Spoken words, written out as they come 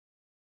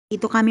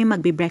Dito kami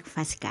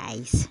magbe-breakfast,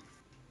 guys.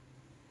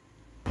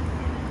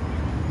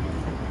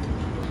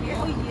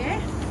 Oh, yes.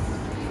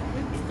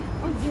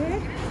 Oh, yes.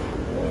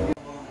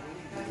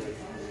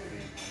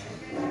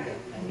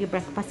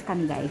 Magbe-breakfast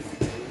kami, guys.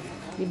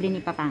 Libre ni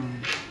Papang.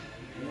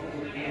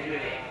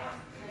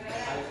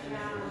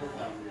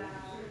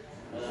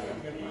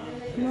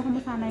 Kinuha mo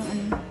sana yung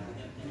ano,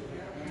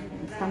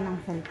 stand ng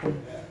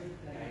cellphone.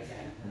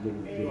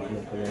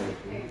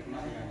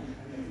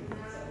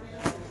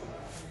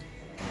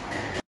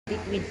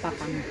 With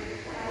Papang.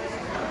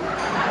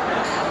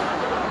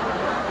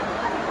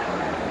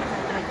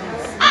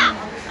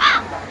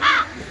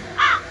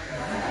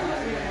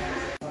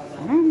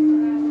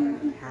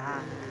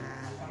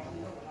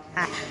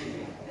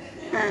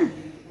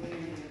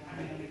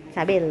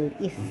 Isabel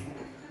is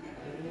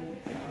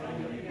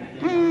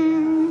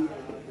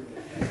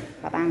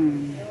Papang.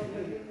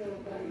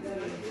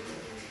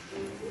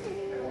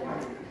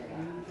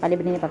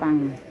 Palibre ni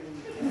Papang.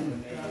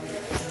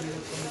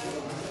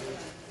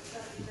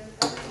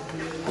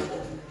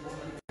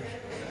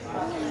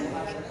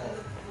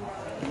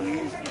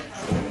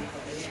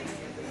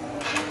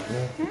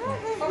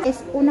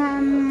 Es una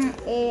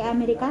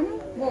americana.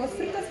 ¿Vos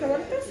fritas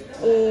revueltas?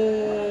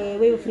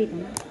 Huevo frito,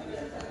 ¿no?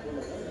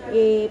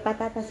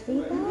 Patatas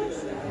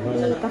fritas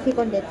y café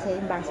con leche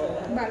en vaso.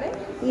 Vale.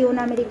 Y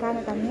un americano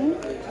también.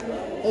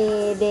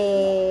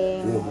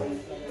 De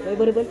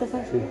huevo revuelto,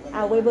 ¿sabes? Sí.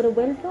 Ah, huevo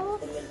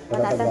revuelto,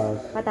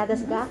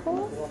 patatas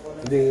gajo.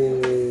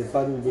 De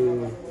pan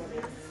de...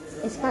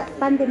 Es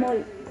pan de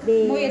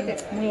Mollete.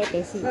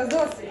 Mollete, sí. Los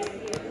dos.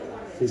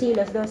 Sí,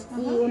 los dos.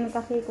 Y un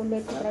café con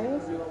leche otra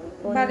vez.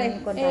 Vale.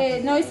 Con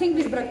No es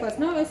English breakfast,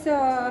 ¿no? Es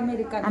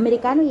americano.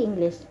 americano y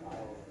inglés.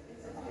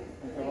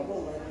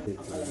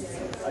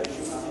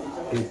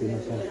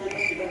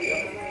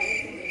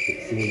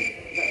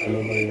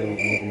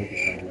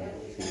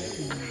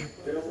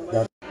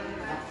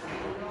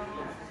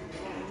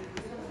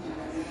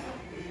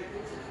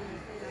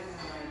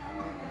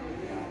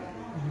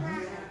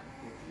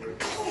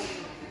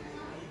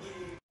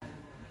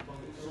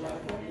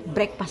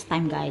 Breakfast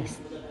time, guys.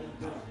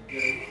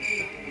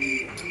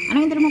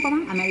 Ano yung mo pa,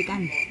 Ma'am?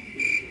 American.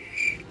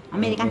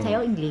 American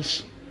sa'yo,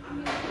 English.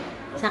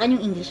 Sa akin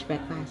yung English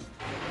breakfast.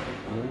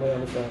 Ano ba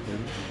yan sa akin?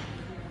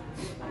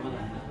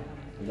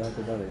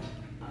 Dati daw eh.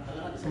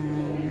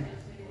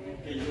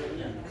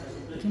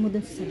 Ito mo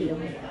dun sa Sabel.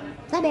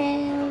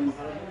 Sabel!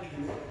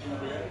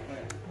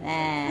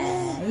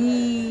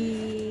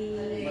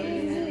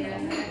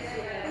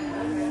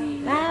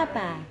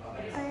 Papa!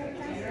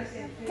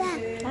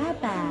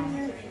 Papa!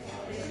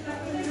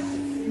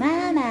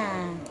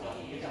 Mama!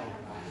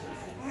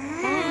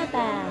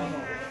 Papa!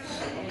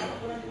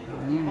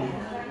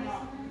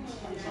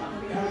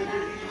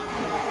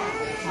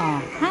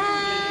 Oh,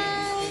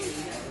 hi!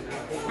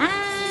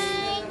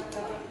 Hi!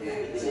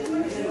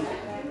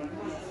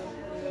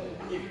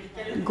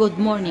 Good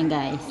morning,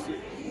 guys.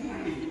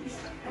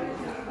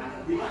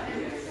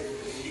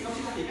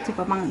 Si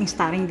Papang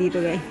starring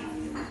dito, guys.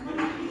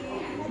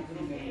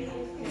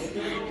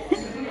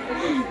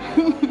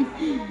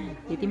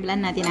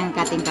 Titimplan natin ang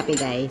kating kape,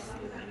 guys.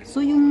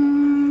 So,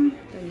 yung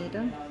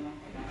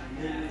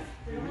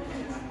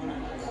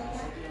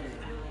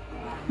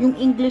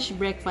English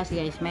breakfast,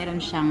 guys,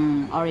 mayroon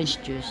siyang orange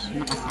juice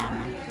na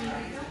kasama.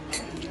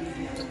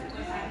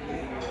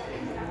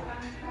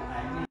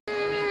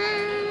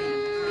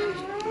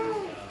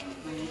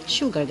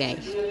 Sugar,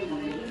 guys.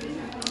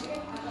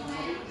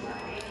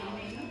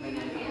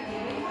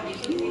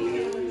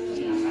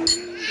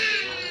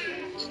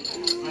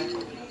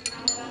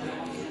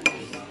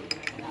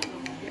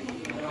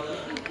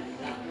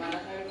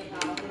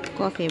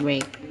 Coffee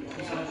break.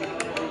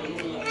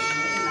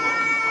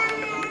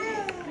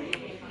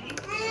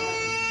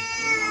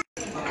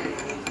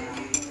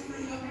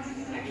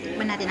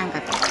 Tikman natin ang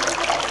kape.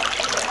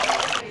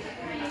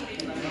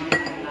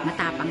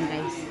 Matapang,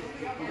 guys.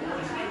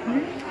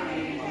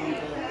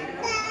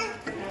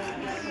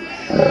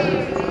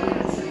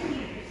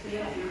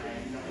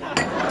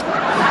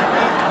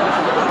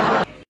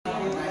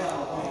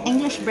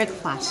 English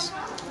breakfast.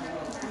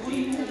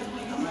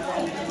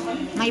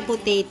 May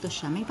potato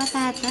siya. May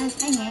patatas.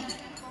 Ay, nga.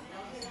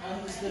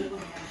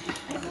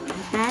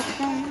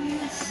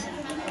 Patatas.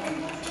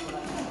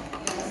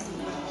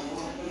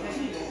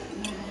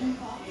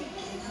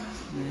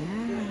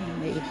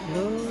 May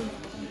itlog.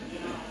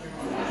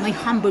 May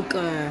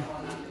hamburger.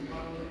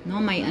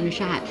 No, may ano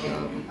siya,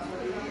 hotdog.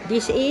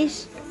 This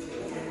is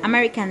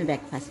American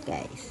breakfast,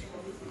 guys.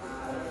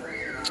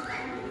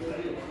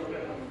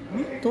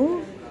 Ito.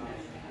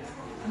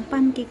 Ang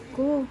pancake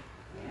ko.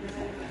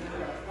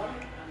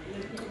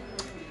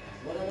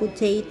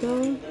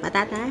 Potato,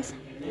 patatas.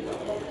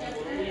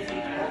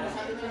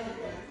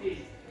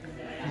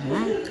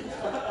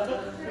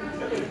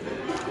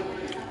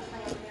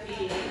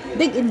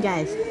 Dig in,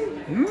 guys.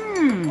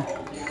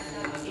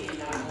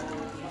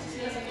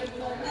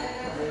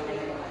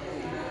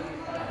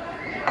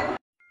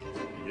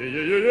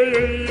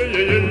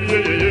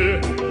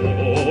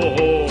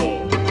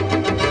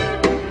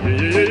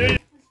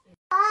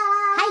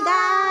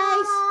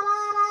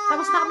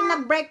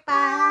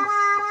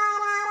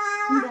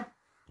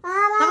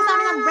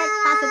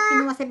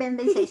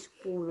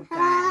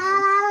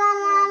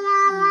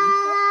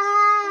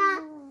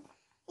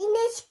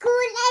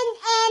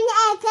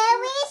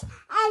 curries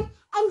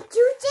and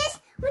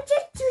juices.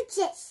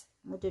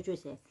 What's your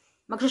juices?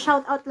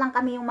 Mag-shoutout lang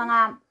kami yung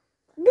mga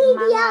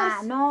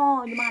Videos.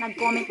 yung mga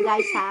nag-comment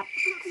guys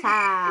sa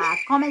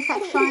comment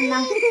section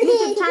ng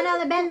YouTube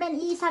channel na Ben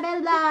Isabel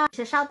Vlog.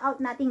 Shoutout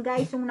natin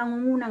guys yung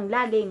nangungunang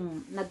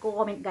laging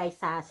nagko-comment guys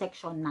sa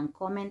section ng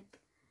comment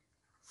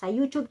sa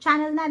YouTube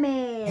channel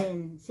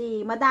namin.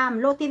 Si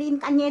Madam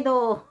Lotilin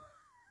Cañedo.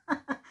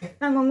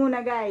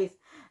 Nangunguna guys.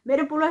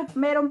 Meron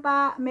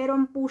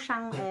po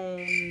siyang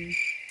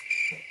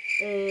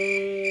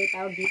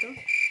tawag dito,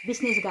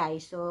 business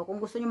guys. So, kung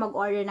gusto niyo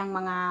mag-order ng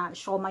mga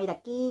siomai the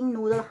King,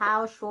 Noodle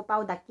House,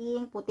 Siopaw the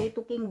King,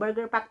 Potato King,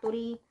 Burger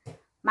Factory,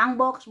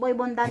 Mangbox, Boy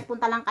Bondan,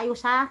 punta lang kayo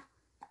sa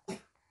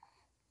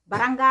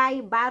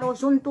Barangay Baro,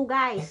 Zone 2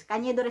 guys,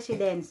 Cañedo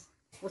Residence.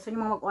 Gusto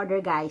niyo mag-order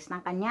guys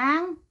ng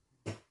kanyang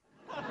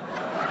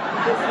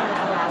business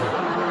guys,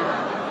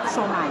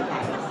 siomai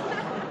guys.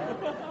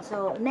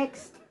 So,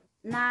 next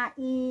na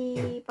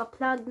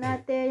ipa-plug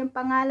natin yung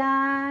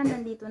pangalan.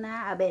 Nandito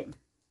na, aben.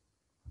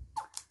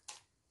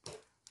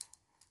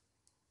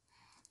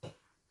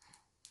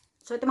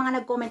 So, ito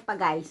mga nag-comment pa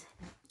guys.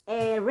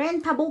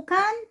 Ren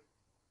Tabukan,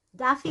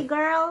 Daffy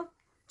Girl,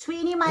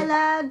 Twinnie My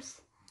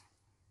Loves,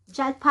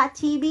 Jadpat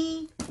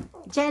TV,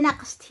 Jenna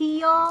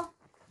Castillo,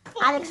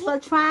 Alex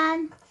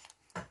Beltran,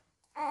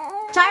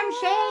 Charm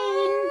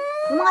Shane,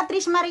 yung mga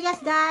Trish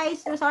Marias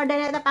guys, sa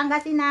Ordaneta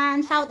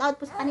Pangasinan, shout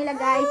out po sa kanila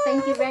guys,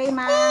 thank you very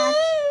much.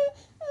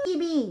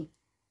 TV,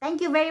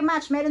 thank you very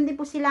much. Meron din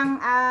po silang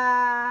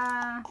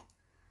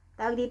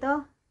tawag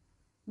dito,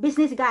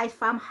 business guys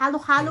from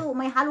halo-halo.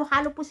 May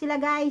halo-halo po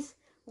sila guys.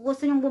 Kung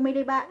gusto nyong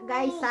bumili ba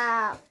guys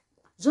sa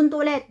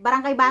Zuntulet,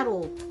 Barangay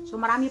Baro. So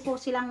marami po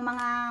silang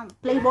mga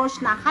flavors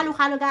na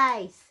halo-halo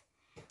guys.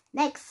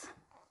 Next,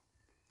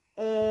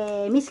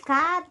 Miss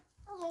Kat,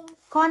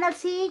 Conal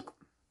Sik,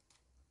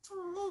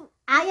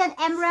 Ayan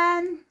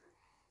Emran,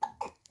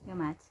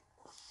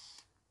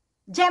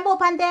 Jembo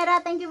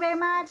Pandera, thank you very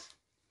much.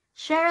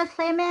 Cheryl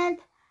Clement,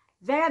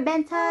 Vera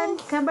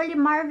Benton, Kimberly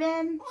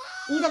Marvin,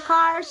 Ida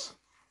Cars,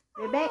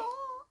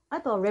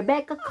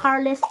 Rebecca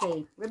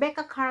Carlesley,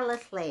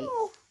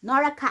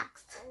 Nora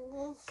Cox,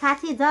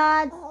 Cathy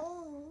Dodd,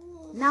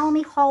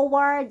 Naomi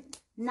Howard,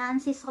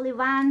 Nancy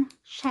Sullivan,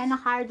 Shanna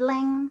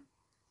Hardling,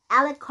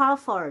 Ellie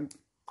Crawford,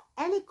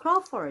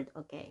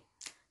 okay.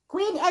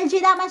 Queen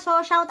LG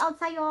Damaso, shout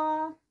out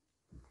sa'yo.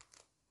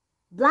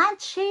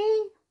 Blanche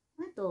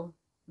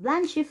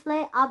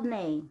Flay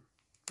Abney.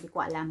 Hindi ko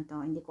alam.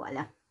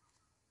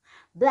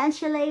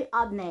 Blanche Lay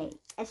Abney,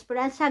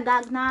 Esperanza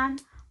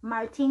Gagnan,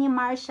 Martini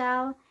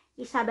Marshall,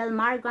 Isabel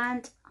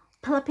Margant,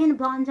 Philippine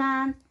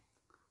Blondant,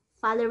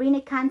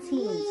 Valerie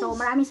Cantin. So,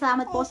 maraming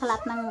salamat po sa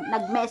lahat ng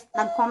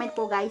nag-comment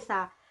po guys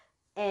sa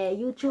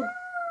YouTube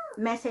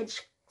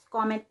message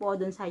comment po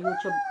dun sa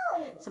YouTube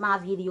sa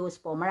mga videos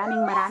po.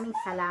 Maraming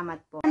salamat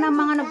po. Ng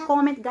mga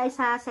nag-comment guys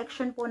sa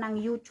section po ng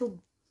YouTube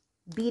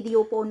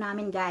video po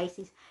namin guys,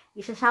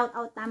 isa-shout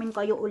out namin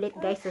kayo ulit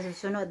guys sa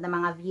susunod na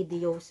mga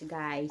videos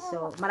guys.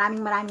 So,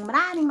 maraming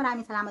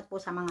salamat po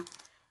sa mga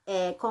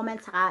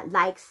comments, saka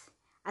likes,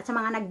 at sa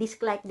mga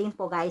nag-dislike din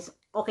po guys,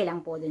 okay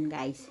lang po dun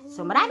guys.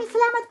 So, maraming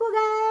salamat po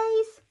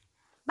guys!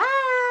 Bye!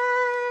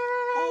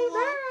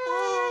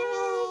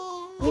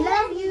 We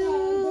love you!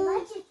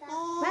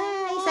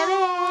 Bye!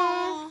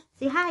 Isabel!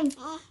 Say hi!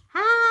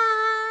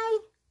 Hi!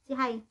 Say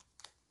hi!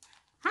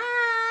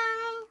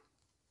 Hi!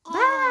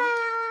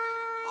 Bye!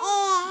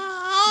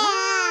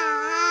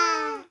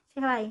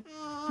 Say hi!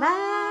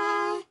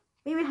 Bye!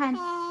 Baby hand!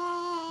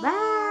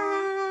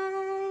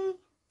 Bye!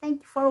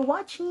 Thank you for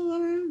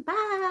watching.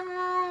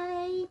 Bye.